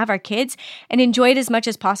we don't have our kids and enjoy it as much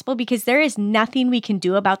as possible because there is nothing we can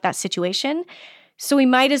do about that situation. So we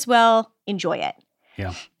might as well enjoy it.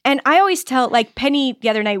 Yeah. And I always tell, like Penny, the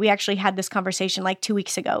other night, we actually had this conversation like 2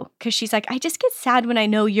 weeks ago because she's like, I just get sad when I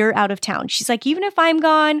know you're out of town. She's like, even if I'm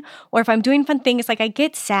gone or if I'm doing fun things, like I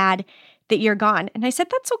get sad that you're gone. And I said,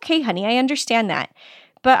 that's okay, honey. I understand that.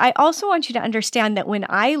 But I also want you to understand that when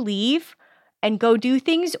I leave and go do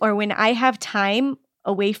things or when I have time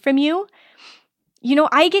away from you, you know,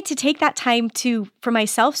 I get to take that time for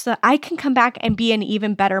myself so that I can come back and be an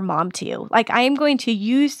even better mom to you. Like I am going to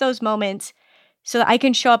use those moments so that I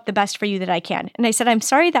can show up the best for you that I can. And I said, I'm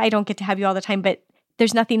sorry that I don't get to have you all the time, but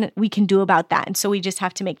there's nothing that we can do about that. And so we just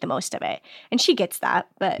have to make the most of it. And she gets that,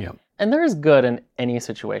 but Yeah. And there is good in any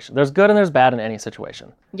situation. There's good and there's bad in any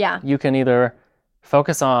situation. yeah. You can either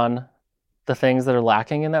focus on the things that are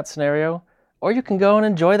lacking in that scenario, or you can go and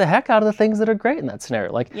enjoy the heck out of the things that are great in that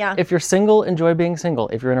scenario. Like, Yeah. if you're single, enjoy being single.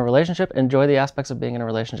 If you're in a relationship, enjoy the aspects of being in a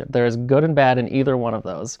relationship. There is good and bad in either one of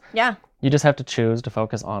those. Yeah. You just have to choose to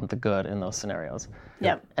focus on the good in those scenarios.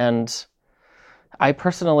 Yep. And I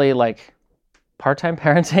personally like part-time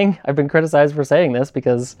parenting. I've been criticized for saying this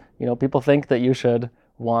because, you know, people think that you should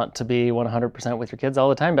want to be 100% with your kids all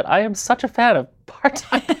the time, but I am such a fan of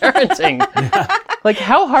part-time parenting. Like,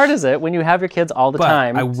 how hard is it when you have your kids all the But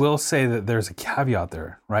time? I will say that there's a caveat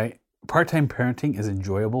there, right? Part-time parenting is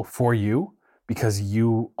enjoyable for you because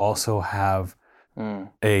you also have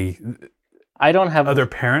I don't have other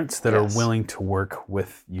parents that Yes. are willing to work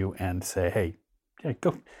with you and say, hey, yeah,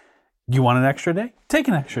 go. You want an extra day? Take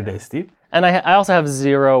an extra day, Steve. And I also have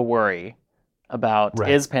zero worry about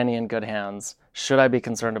Right. is Penny in good hands? Should I be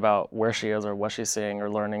concerned about where she is or what she's seeing or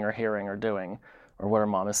learning or hearing or doing or what her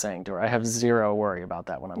mom is saying to her? I have zero worry about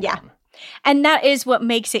that when I'm Yeah. gone. And that is what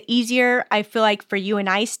makes it easier, I feel like, for you and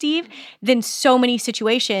I, Steve, than so many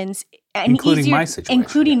situations. And including my situation.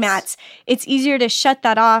 Including Matt's. It's easier to shut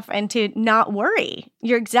that off and to not worry.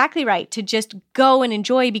 You're exactly right. To just go and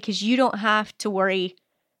enjoy, because you don't have to worry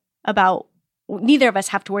about, neither of us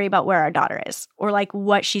have to worry about where our daughter is or like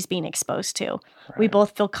what she's being exposed to. Right. We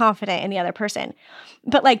both feel confident in the other person.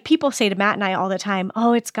 But like people say to Matt and I all the time,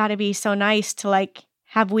 oh, it's got to be so nice to like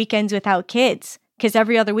have weekends without kids, because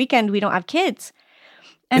every other weekend we don't have kids.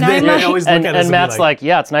 And I'm like, and Matt's like,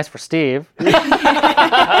 yeah, it's nice for Steve. No,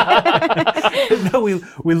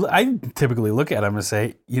 I typically look at him and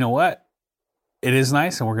say, you know what? It is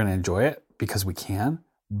nice and we're going to enjoy it because we can,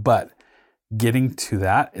 but getting to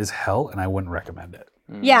that is hell and I wouldn't recommend it.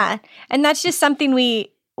 Yeah. And that's just something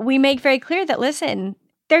we make very clear that, listen,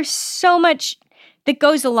 there's so much that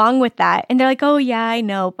goes along with that. And they're like, oh, yeah, I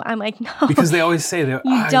know. But I'm like, no. Because they always say that.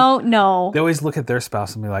 You don't know. They always look at their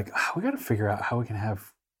spouse and be like, we got to figure out how we can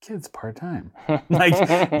have kids part-time. Like,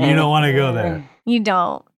 you don't want to go there. You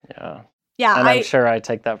don't. Yeah. Yeah. And I'm sure I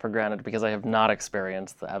take that for granted because I have not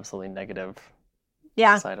experienced the absolutely negative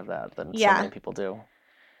side of that so many people do.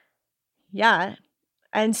 Yeah.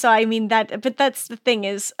 And so, I mean, but that's the thing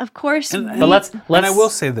is, of course. And I will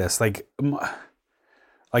say this, like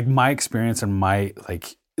my experience and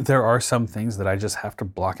there are some things that I just have to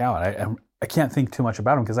block out. I can't think too much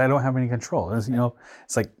about them because I don't have any control. It's,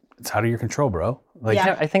 it's like, it's out of your control, bro. Like,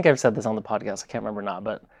 yeah. I think I've said this on the podcast. I can't remember not,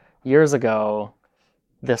 but years ago,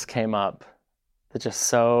 this came up that just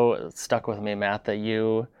so stuck with me, Matt, that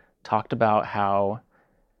you talked about how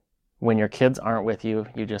when your kids aren't with you,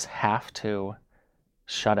 you just have to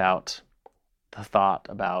shut out the thought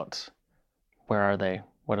about where are they,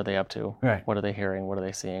 what are they up to, right. What are they hearing, what are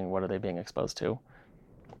they seeing, what are they being exposed to,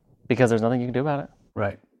 because there's nothing you can do about it.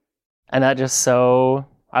 Right. And that just so,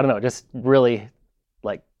 I don't know, just really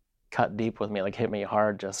like cut deep with me, like hit me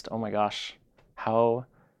hard, just, oh my gosh, how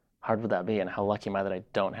hard would that be? And how lucky am I that I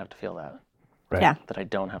don't have to feel that? Right. Yeah. That I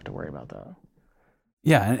don't have to worry about that.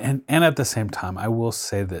 Yeah, and at the same time, I will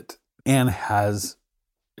say that Anne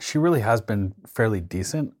she really has been fairly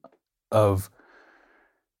decent of,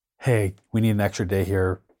 hey, we need an extra day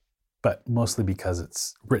here, but mostly because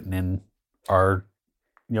it's written in our,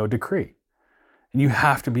 decree. And you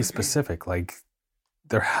have to be specific. Like,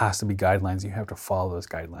 there has to be guidelines. You have to follow those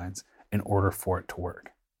guidelines in order for it to work.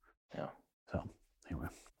 Yeah. So, anyway.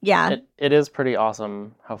 Yeah. It is pretty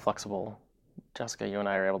awesome how flexible, Jessica, you and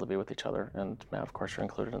I are able to be with each other. And Matt, of course, you're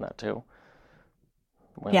included in that too.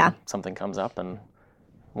 When something comes up and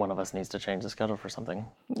one of us needs to change the schedule for something.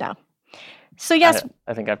 No. So, yes.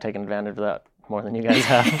 I think I've taken advantage of that more than you guys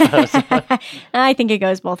have. I think it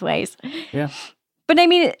goes both ways. Yeah. But I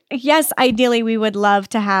mean, yes, ideally we would love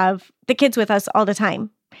to have the kids with us all the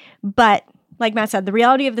time. But like Matt said, the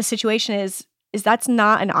reality of the situation is that's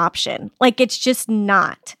not an option. Like, it's just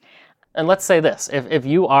not. And let's say this. If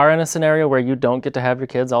you are in a scenario where you don't get to have your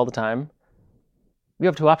kids all the time, you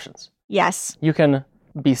have two options. Yes. You can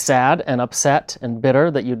be sad and upset and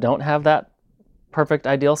bitter that you don't have that perfect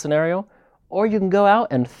ideal scenario, or you can go out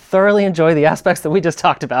and thoroughly enjoy the aspects that we just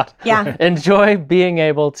talked about. Yeah. Enjoy being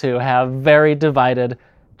able to have very divided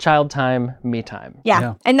child time, me time.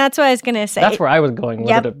 Yeah. And that's what I was going to say. That's where I was going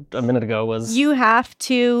with it a minute ago was... You have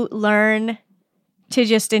to learn to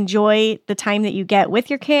just enjoy the time that you get with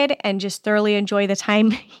your kid and just thoroughly enjoy the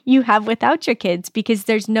time you have without your kids, because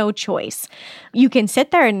there's no choice. You can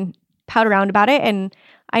sit there and pout around about it, and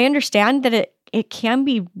I understand that it can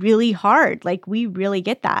be really hard. Like, we really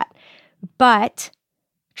get that. But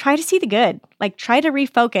try to see the good. Like, try to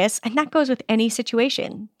refocus, and that goes with any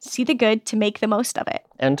situation. See the good to make the most of it.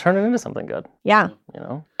 And turn it into something good. Yeah.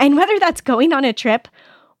 And whether that's going on a trip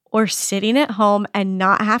or sitting at home and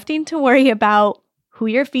not having to worry about who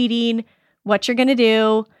you're feeding, what you're going to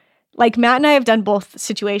do. Like, Matt and I have done both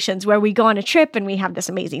situations where we go on a trip and we have this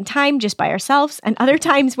amazing time just by ourselves, and other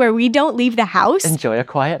times where we don't leave the house. Enjoy a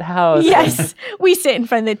quiet house. Yes. We sit in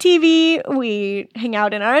front of the TV. We hang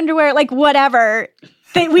out in our underwear, like whatever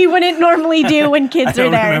that we wouldn't normally do when kids are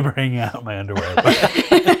there. I don't remember hanging out in my underwear.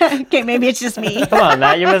 Okay, maybe it's just me. Come on,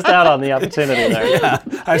 Matt, you missed out on the opportunity there. Yeah,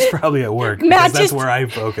 I was probably at work. Matt, that's where I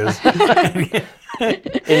focus.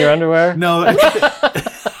 In your underwear? No.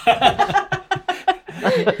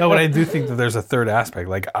 No, but I do think that there's a third aspect.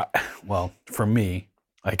 Like, for me,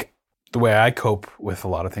 like, the way I cope with a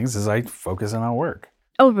lot of things is I focus on work.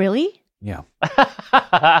 Oh, really? Yeah.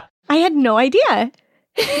 I had no idea.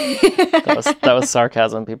 That was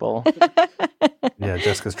sarcasm, people. Yeah,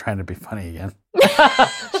 Jessica's trying to be funny again.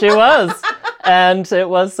 She was. And it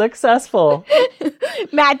was successful.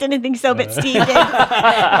 Matt didn't think so, but Steve did.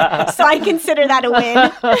 So I consider that a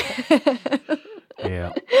win.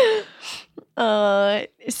 Yeah.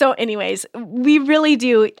 So anyways, we really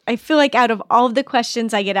do. I feel like out of all of the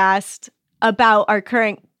questions I get asked about our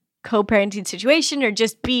current co-parenting situation or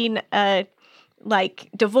just being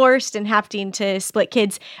divorced and having to split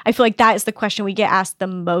kids, I feel like that is the question we get asked the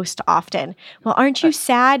most often. Well, aren't you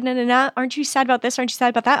sad? No. Aren't you sad about this? Aren't you sad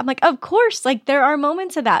about that? I'm like, of course. Like there are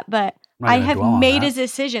moments of that, but I have made a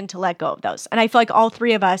decision to let go of those. And I feel like all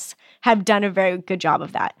three of us have done a very good job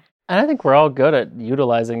of that. And I think we're all good at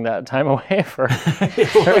utilizing that time away for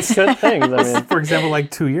very good things. I mean, for example,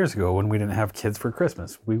 like 2 years ago when we didn't have kids for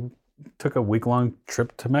Christmas, we took a week-long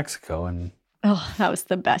trip to Mexico and that was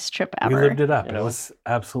the best trip ever. we lived it up. It was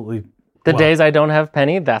absolutely the days I don't have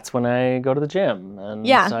Penny, that's when I go to the gym and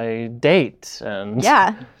I date and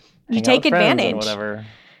you take advantage and whatever.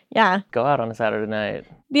 Yeah, go out on a Saturday night.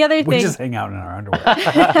 The other thing, we just hang out in our underwear.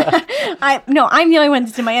 I'm the only one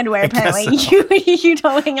that's in my underwear. Apparently, you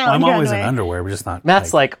don't hang out. I'm in your always underwear. in underwear. We're just not.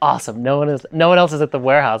 Matt's like awesome. No one else is at the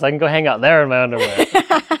warehouse. I can go hang out there in my underwear.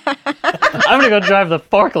 I'm gonna go drive the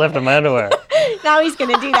forklift in my underwear. Now he's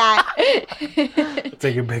gonna do that.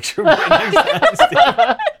 Take a picture of me next time,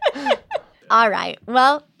 Steve. All right.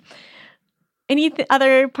 Well, any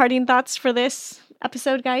other parting thoughts for this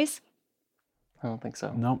episode, guys? I don't think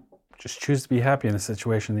so. Nope. Just choose to be happy in the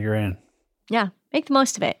situation that you're in. Yeah. Make the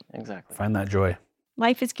most of it. Exactly. Find that joy.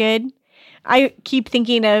 Life is good. I keep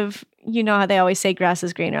thinking of, you know how they always say grass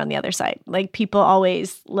is greener on the other side. Like people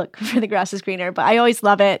always look for the grass is greener, but I always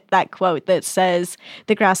love it, that quote that says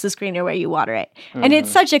the grass is greener where you water it. Mm-hmm. And it's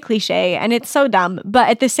such a cliche and it's so dumb, but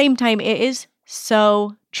at the same time, it is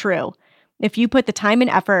so true. If you put the time and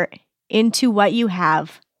effort into what you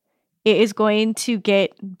have, it is going to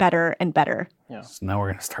get better and better. Yeah. So now we're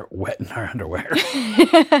going to start wetting our underwear.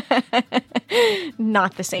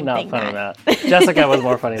 Not the same thing. Not funny, Matt. Jessica was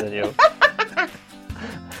more funny than you.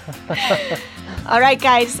 All right,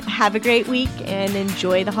 guys. Have a great week and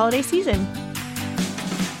enjoy the holiday season.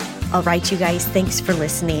 All right, you guys, thanks for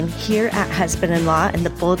listening. Here at Husband in Law and the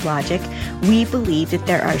Bold Logic, we believe that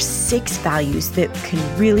there are 6 values that can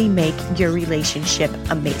really make your relationship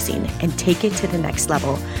amazing and take it to the next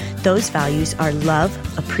level. Those values are love,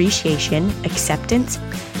 appreciation, acceptance,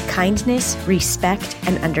 kindness, respect,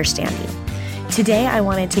 and understanding. Today, I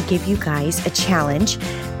wanted to give you guys a challenge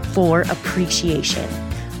for appreciation.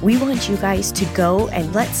 We want you guys to go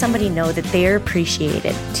and let somebody know that they're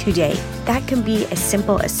appreciated today. That can be as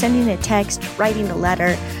simple as sending a text, writing a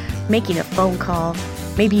letter, making a phone call.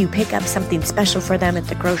 Maybe you pick up something special for them at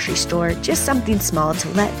the grocery store, just something small to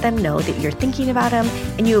let them know that you're thinking about them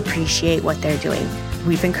and you appreciate what they're doing.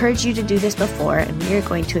 We've encouraged you to do this before, and we are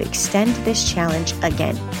going to extend this challenge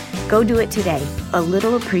again. Go do it today. A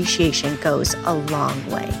little appreciation goes a long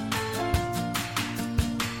way.